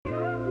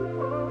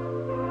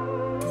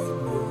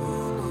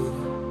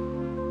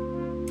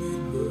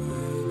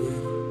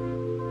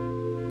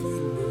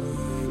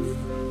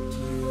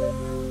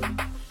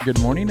Good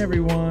morning,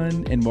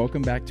 everyone, and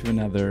welcome back to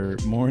another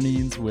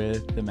Mornings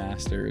with the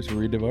Masters, where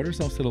we devote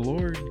ourselves to the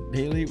Lord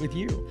daily with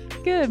you.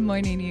 Good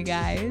morning, you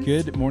guys.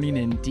 Good morning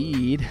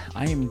indeed.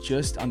 I am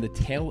just on the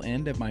tail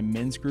end of my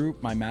men's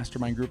group, my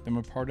mastermind group that I'm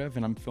a part of,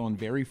 and I'm feeling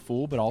very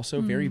full, but also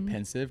very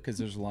pensive because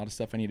there's a lot of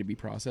stuff I need to be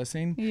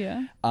processing.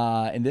 Yeah.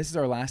 And this is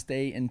our last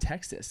day in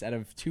Texas out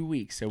of 2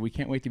 weeks, so we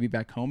can't wait to be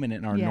back home and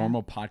in our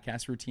normal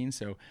podcast routine.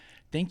 So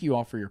thank you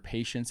all for your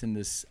patience in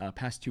this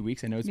past 2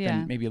 weeks. I know it's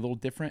been maybe a little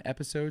different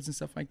episodes and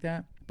stuff like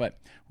that, but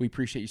we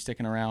appreciate you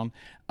sticking around.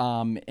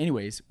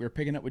 Anyways, we're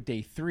picking up with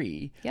day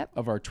 3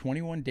 of our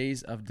 21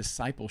 Days of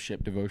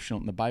Discipleship devotional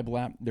in the Bible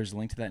app. There's a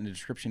link to that in the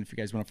description if you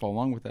guys want to follow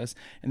along with us.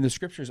 And the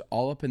scripture's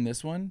all up in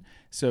this one,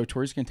 so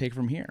Tori's going to take it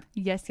from here.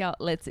 Yes, y'all.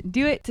 Let's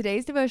do it.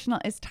 Today's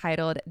devotional is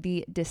titled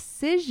The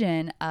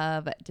Decision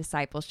of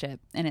Discipleship,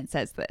 and it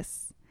says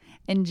this.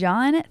 In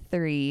John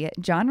 3,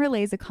 John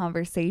relays a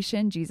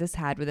conversation Jesus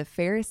had with a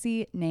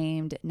Pharisee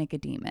named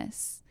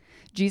Nicodemus.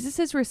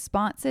 Jesus'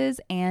 responses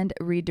and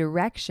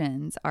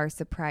redirections are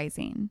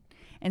surprising.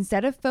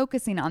 Instead of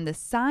focusing on the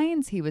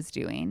signs he was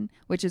doing,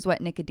 which is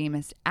what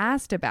Nicodemus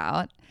asked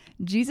about,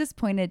 Jesus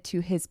pointed to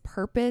his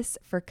purpose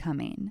for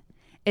coming.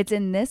 It's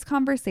in this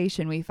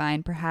conversation we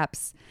find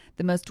perhaps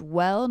the most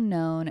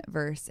well-known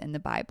verse in the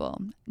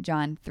Bible,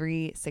 John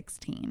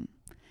 3:16.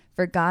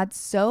 For God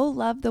so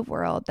loved the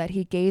world that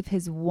he gave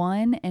his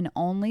one and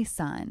only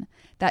Son,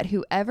 that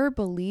whoever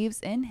believes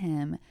in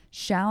him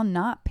shall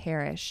not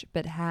perish,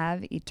 but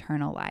have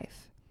eternal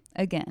life.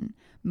 Again,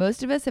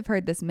 most of us have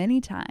heard this many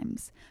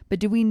times, but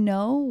do we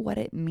know what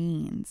it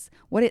means,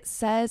 what it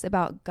says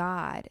about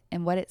God,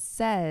 and what it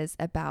says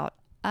about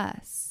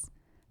us?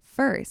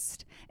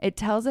 First, it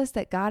tells us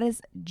that God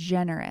is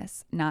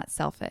generous, not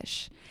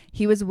selfish.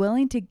 He was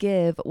willing to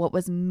give what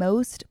was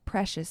most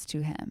precious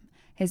to him,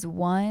 his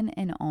one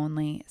and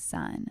only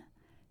Son.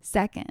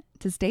 Second,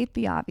 to state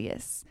the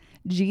obvious,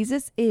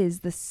 Jesus is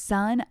the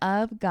Son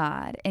of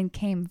God and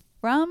came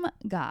from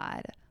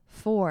God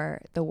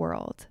for the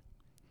world.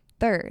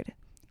 Third,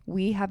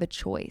 we have a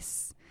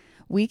choice.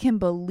 We can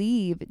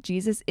believe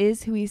Jesus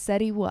is who he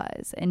said he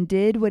was and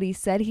did what he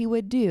said he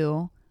would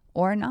do,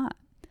 or not.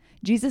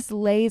 Jesus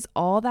lays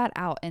all that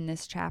out in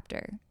this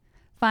chapter.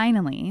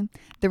 Finally,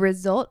 the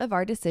result of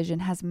our decision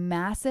has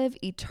massive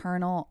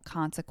eternal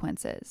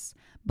consequences.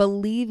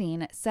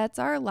 Believing sets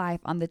our life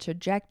on the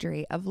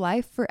trajectory of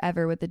life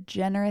forever with a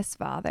generous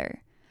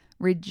Father.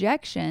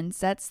 Rejection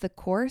sets the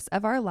course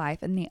of our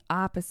life in the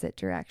opposite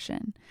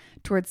direction,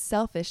 towards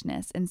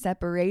selfishness and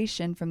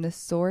separation from the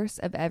source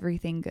of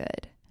everything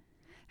good.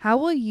 How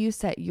will you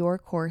set your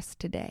course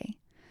today?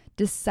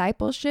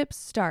 Discipleship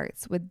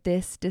starts with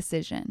this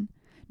decision.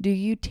 Do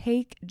you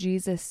take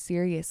Jesus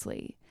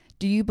seriously?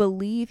 Do you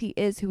believe he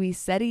is who he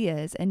said he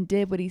is and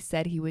did what he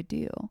said he would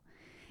do?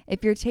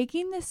 If you're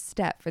taking this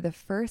step for the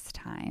first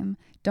time,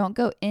 don't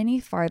go any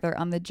farther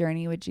on the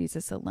journey with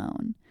Jesus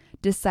alone.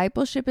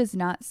 Discipleship is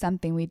not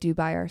something we do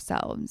by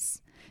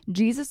ourselves.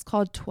 Jesus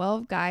called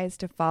 12 guys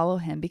to follow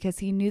him because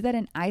he knew that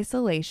in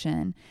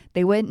isolation,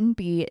 they wouldn't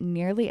be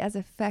nearly as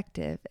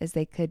effective as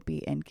they could be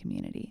in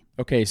community.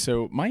 Okay,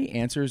 so my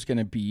answer is going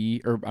to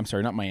be, or I'm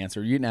sorry, not my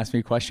answer. You didn't ask me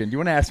a question. Do you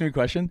want to ask me a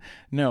question?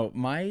 No,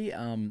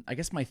 I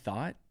guess my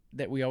thought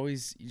that we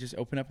always just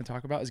open up and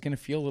talk about is going to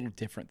feel a little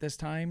different this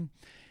time.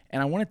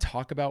 And I want to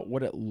talk about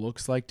what it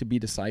looks like to be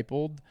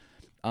discipled.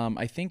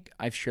 I think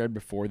I've shared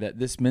before that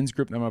this men's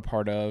group that I'm a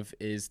part of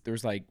it's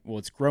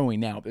growing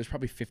now, but there's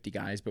probably 50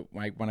 guys, but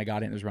when I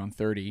got in, it was around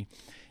 30.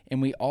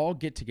 And we all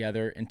get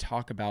together and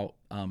talk about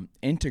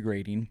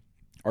integrating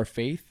our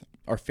faith,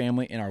 our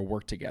family, and our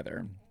work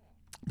together.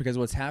 Because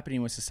what's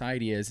happening with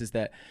society is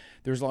that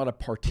there's a lot of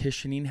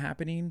partitioning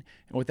happening.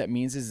 And what that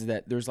means is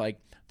that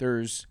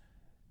there's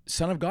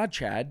son of God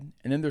Chad,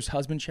 and then there's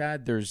husband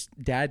Chad, there's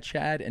dad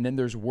Chad, and then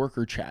there's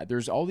worker Chad.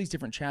 There's all these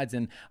different Chads,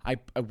 and I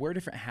wear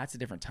different hats at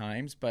different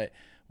times, but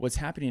what's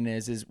happening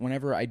is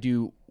whenever I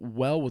do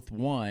well with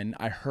one,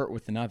 I hurt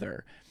with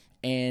another.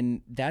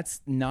 And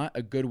that's not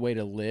a good way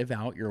to live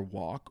out your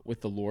walk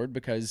with the Lord,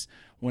 because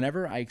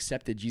whenever I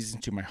accepted Jesus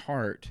into my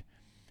heart,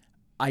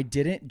 I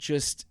didn't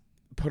just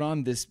put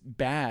on this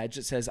badge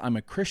that says I'm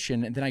a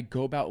Christian, and then I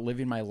go about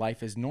living my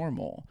life as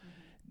normal.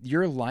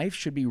 Your life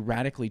should be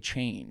radically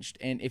changed.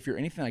 And if you're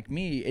anything like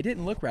me, it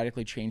didn't look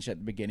radically changed at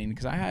the beginning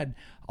because I had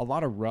a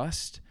lot of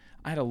rust.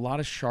 I had a lot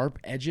of sharp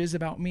edges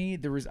about me.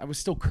 I was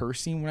still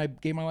cursing when I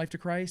gave my life to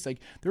Christ.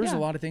 There was a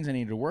lot of things I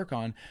needed to work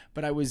on,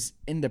 but I was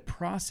in the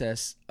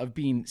process of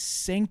being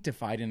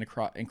sanctified in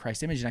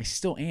Christ's image, and I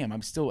still am. I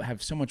still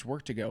have so much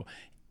work to go.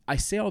 I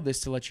say all this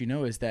to let you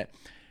know is that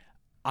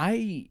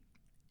I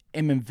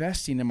am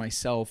investing in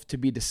myself to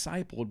be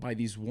discipled by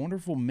these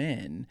wonderful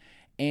men.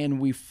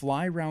 And we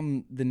fly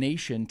around the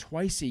nation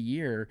twice a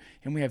year,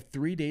 and we have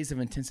 3 days of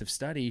intensive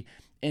study.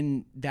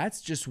 And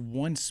that's just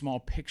one small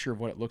picture of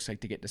what it looks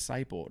like to get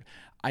discipled.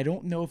 I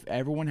don't know if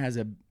everyone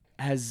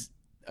has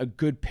a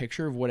good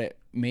picture of what it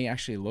may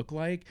actually look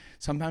like.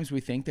 Sometimes we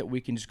think that we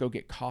can just go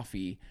get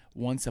coffee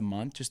once a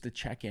month just to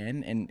check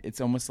in. And it's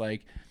almost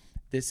like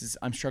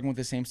I'm struggling with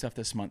the same stuff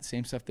this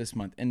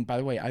month. And by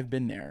the way, I've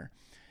been there.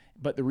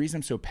 But the reason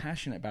I'm so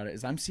passionate about it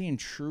is I'm seeing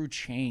true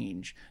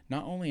change,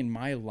 not only in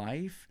my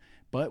life,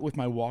 but with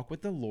my walk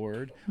with the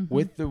Lord,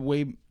 with the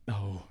way,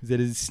 is that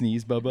his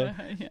sneeze,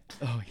 Bubba? Yeah.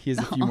 Oh, he has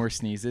a few more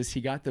sneezes.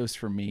 He got those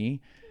for me.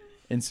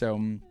 And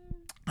so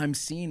I'm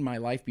seeing my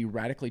life be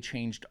radically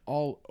changed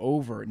all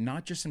over,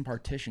 not just in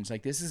partitions.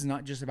 Like, this is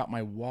not just about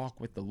my walk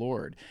with the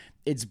Lord.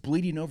 It's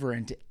bleeding over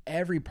into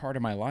every part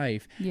of my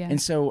life. Yeah.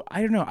 And so,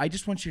 I don't know. I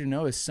just want you to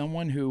know, as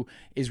someone who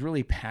is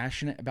really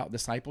passionate about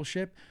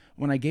discipleship,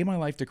 when I gave my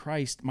life to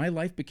Christ, my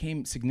life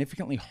became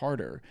significantly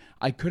harder.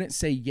 I couldn't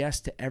say yes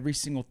to every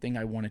single thing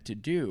I wanted to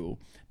do.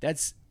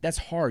 That's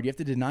hard. You have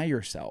to deny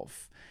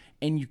yourself.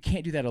 And you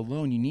can't do that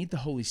alone. You need the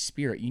Holy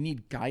Spirit. You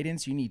need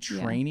guidance. You need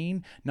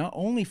training, not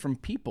only from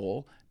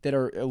people that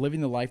are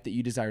living the life that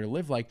you desire to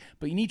live like,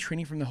 but you need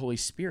training from the Holy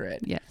Spirit.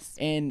 Yes.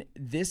 And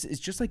this is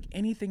just like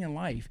anything in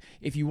life.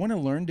 If you want to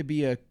learn to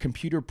be a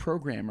computer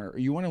programmer, or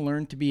you want to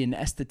learn to be an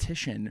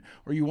esthetician,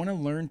 or you want to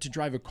learn to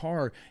drive a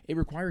car, it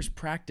requires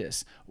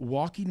practice.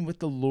 Walking with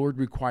the Lord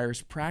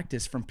requires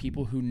practice from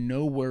people who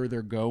know where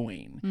they're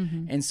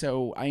going. And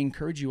so I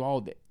encourage you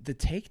all to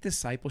take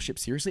discipleship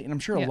seriously. And I'm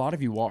sure a lot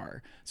of you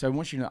are. So I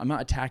want you to know, I'm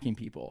not attacking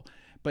people.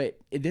 But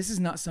this is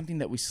not something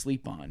that we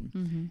sleep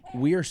on.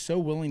 We are so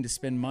willing to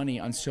spend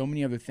money on so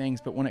many other things,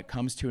 but when it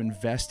comes to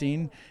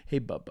investing, hey,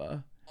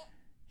 Bubba,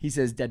 he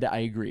says, Dada, I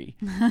agree.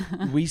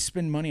 We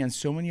spend money on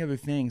so many other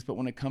things, but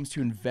when it comes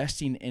to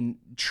investing and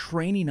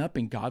training up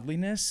in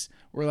godliness,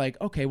 we're like,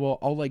 okay, well,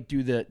 I'll like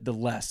do the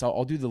less.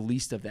 I'll do the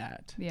least of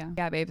that.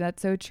 Yeah, babe,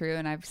 that's so true.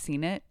 And I've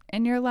seen it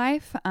in your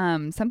life.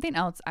 Something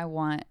else I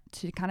want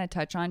to kind of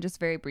touch on just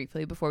very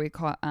briefly before we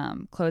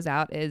close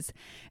out is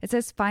it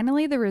says,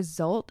 finally, the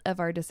result of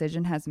our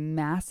decision has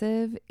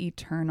massive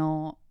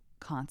eternal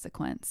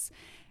consequence.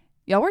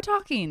 Y'all, we're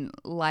talking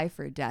life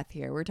or death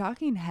here. We're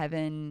talking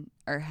heaven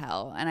or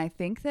hell. And I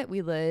think that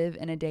we live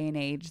in a day and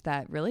age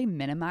that really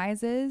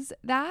minimizes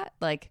that.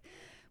 Like,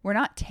 we're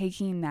not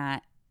taking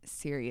that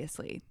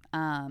seriously.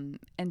 And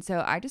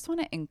so I just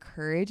want to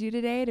encourage you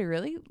today to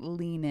really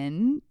lean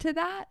into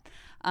that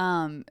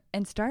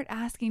and start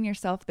asking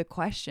yourself the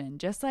question,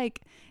 just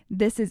like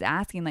this is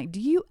asking, like,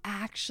 do you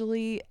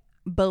actually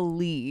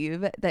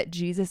believe that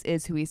Jesus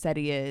is who he said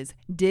he is,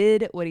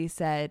 did what he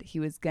said he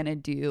was going to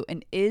do,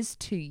 and is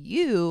to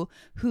you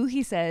who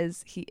he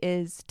says he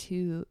is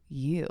to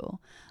you,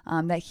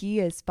 that he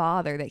is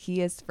Father, that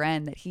he is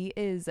friend, that he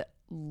is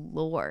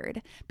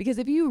Lord. Because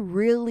if you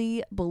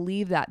really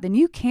believe that, then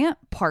you can't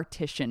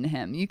partition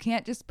him. You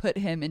can't just put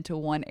him into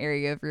one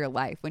area of your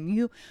life. When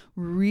you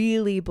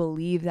really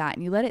believe that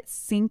and you let it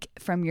sink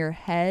from your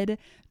head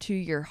to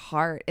your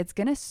heart, it's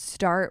going to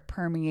start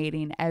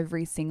permeating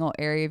every single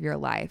area of your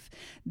life.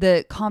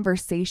 The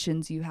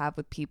conversations you have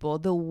with people,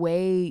 the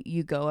way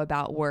you go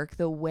about work,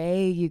 the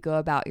way you go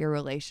about your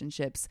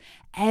relationships,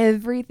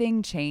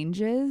 everything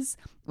changes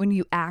when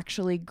you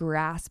actually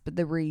grasp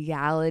the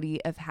reality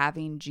of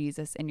having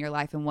Jesus in your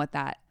life and what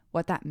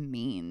that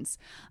means.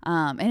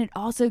 And it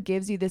also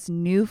gives you this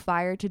new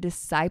fire to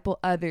disciple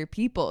other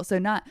people. So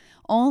not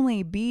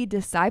only be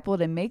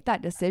discipled and make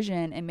that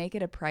decision and make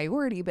it a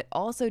priority, but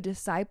also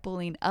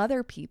discipling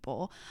other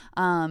people.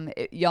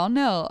 Y'all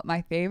know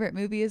my favorite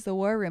movie is The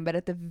War Room, but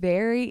at the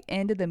very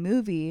end of the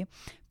movie,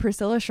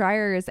 Priscilla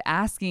Schreier is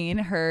asking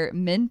her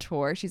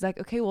mentor, she's like,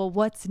 okay, well,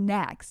 what's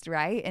next,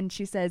 right? And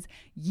she says,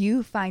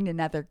 you find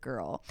another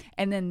girl.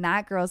 And then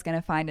that girl's going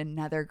to find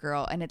another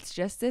girl. And it's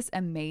just this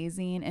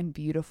amazing and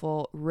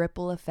beautiful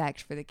ripple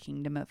effect for the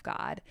kingdom of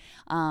God.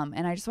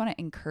 And I just want to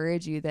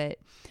encourage you that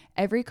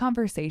every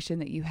conversation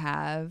that you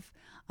have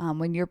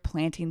when you're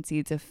planting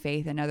seeds of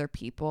faith in other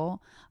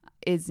people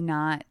is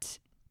not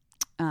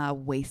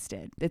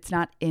wasted. It's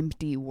not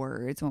empty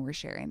words when we're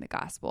sharing the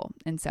gospel.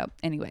 And so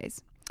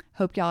anyways,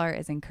 hope y'all are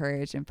as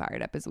encouraged and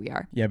fired up as we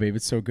are. Yeah, babe,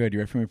 it's so good. You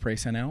ready for me to pray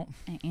sign out?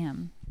 I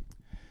am.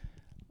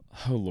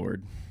 Oh,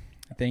 Lord,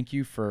 thank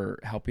you for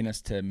helping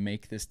us to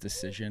make this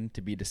decision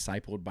to be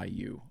discipled by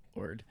you,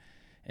 Lord.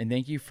 And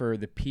thank you for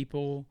the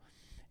people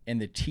and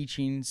the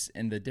teachings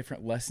and the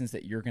different lessons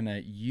that you're going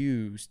to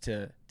use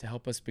to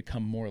help us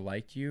become more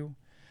like you.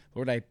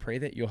 Lord, I pray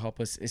that you'll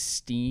help us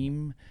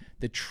esteem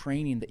the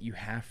training that you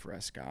have for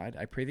us, God.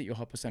 I pray that you'll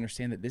help us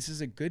understand that this is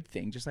a good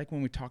thing. Just like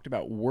when we talked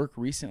about work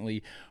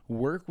recently,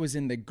 work was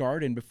in the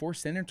garden before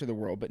sin entered the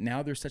world, but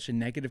now there's such a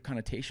negative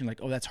connotation like,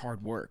 oh, that's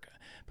hard work.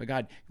 But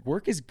God,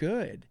 work is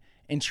good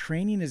and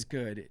training is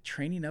good.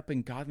 Training up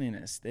in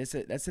godliness,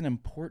 that's an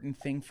important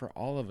thing for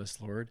all of us,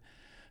 Lord.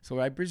 So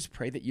I just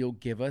pray that you'll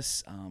give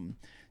us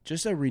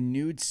just a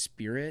renewed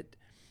spirit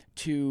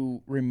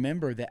to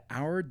remember that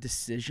our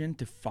decision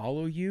to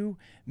follow you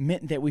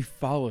meant that we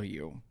follow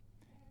you.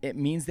 It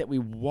means that we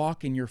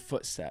walk in your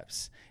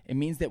footsteps. It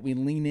means that we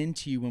lean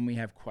into you when we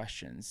have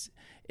questions.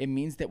 It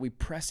means that we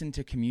press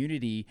into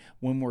community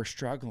when we're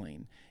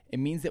struggling. It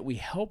means that we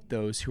help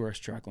those who are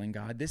struggling,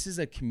 God. This is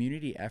a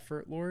community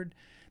effort, Lord.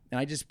 And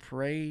I just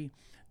pray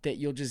that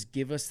you'll just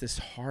give us this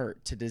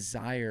heart to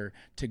desire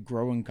to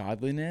grow in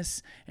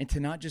godliness and to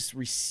not just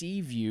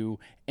receive you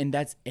and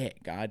that's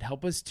it, God.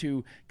 Help us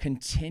to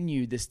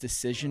continue this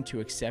decision to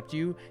accept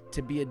you,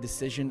 to be a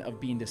decision of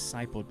being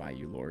discipled by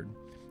you, Lord.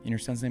 In your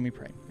son's name we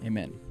pray.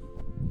 Amen.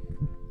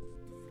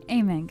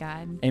 Amen,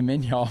 God.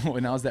 Amen, y'all.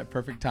 And now's that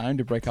perfect time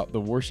to break out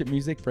the worship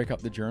music, break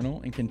out the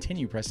journal, and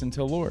continue pressing to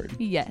the Lord.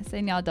 Yes,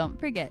 and y'all don't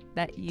forget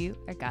that you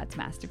are God's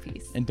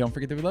masterpiece. And don't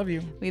forget that we love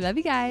you. We love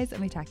you guys,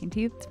 and we'll be talking to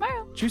you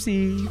tomorrow.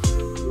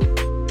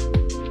 Tschüssi.